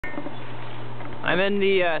I'm in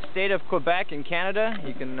the state of Quebec in Canada.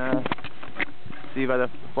 You can see by the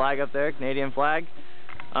flag up there, Canadian flag.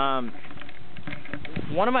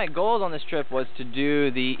 One of my goals on this trip was to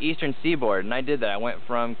do the eastern seaboard, and I did that. I went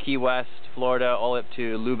from Key West, Florida, all up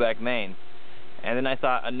to Lubec, Maine. And then I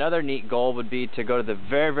thought another neat goal would be to go to the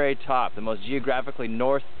very, very top, the most geographically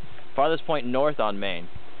farthest point north on Maine.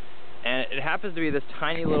 And it happens to be this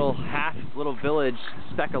tiny little little village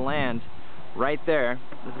speck of land right there.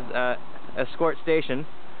 This is Escort Station.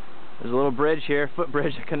 There's a little bridge here,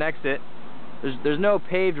 footbridge that connects it. There's no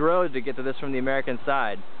paved road to get to this from the American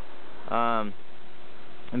side.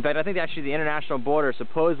 In fact, I think actually the international border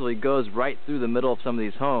supposedly goes right through the middle of some of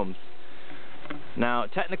these homes. Now,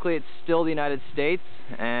 technically it's still the United States,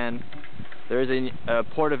 and there is a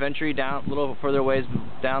port of entry down a little further ways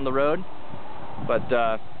down the road, but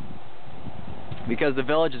because the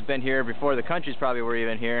village has been here before the countries probably were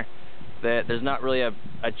even here, that there's not really a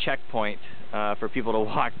checkpoint for people to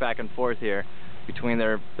walk back and forth here between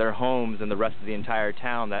their homes and the rest of the entire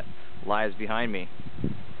town that lies behind me.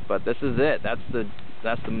 But this is it. That's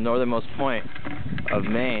the northernmost point of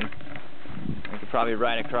Maine. I could probably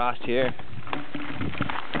ride across here.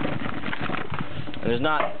 It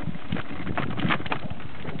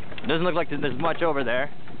doesn't look like there's much over there.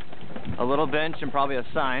 A little bench and probably a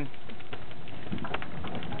sign.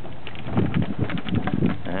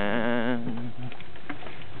 And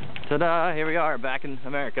ta-da! Here we are back in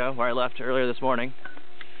America, where I left earlier this morning.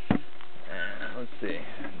 And let's see,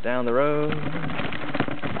 down the road.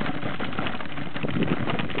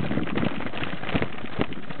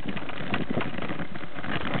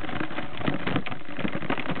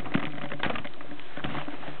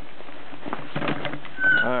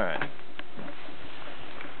 Alright.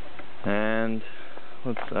 And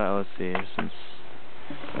let's see,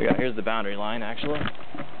 here's the boundary line actually.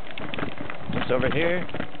 Just over here.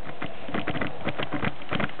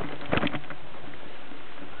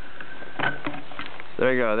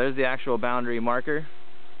 There you go, there's the actual boundary marker.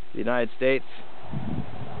 The United States,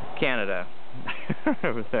 Canada.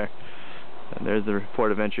 Over there. And there's the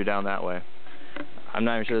port of entry down that way. I'm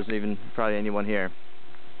not even sure there's even probably anyone here.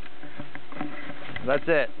 That's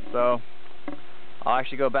it. So I'll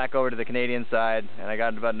actually go back over to the Canadian side, and I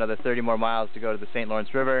got about another 30 more miles to go to the St.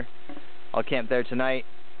 Lawrence River. I'll camp there tonight,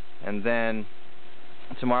 and then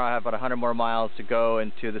tomorrow I have about 100 more miles to go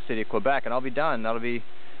into the city of Quebec, and I'll be done. That'll be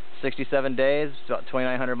 67 days, about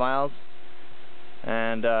 2,900 miles,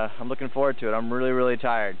 and I'm looking forward to it. I'm really, really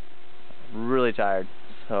tired. Really tired.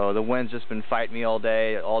 So the wind's just been fighting me all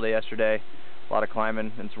day yesterday. A lot of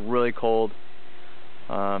climbing, and it's really cold.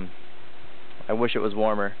 I wish it was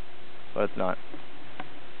warmer, but it's not.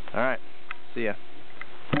 Alright, see ya.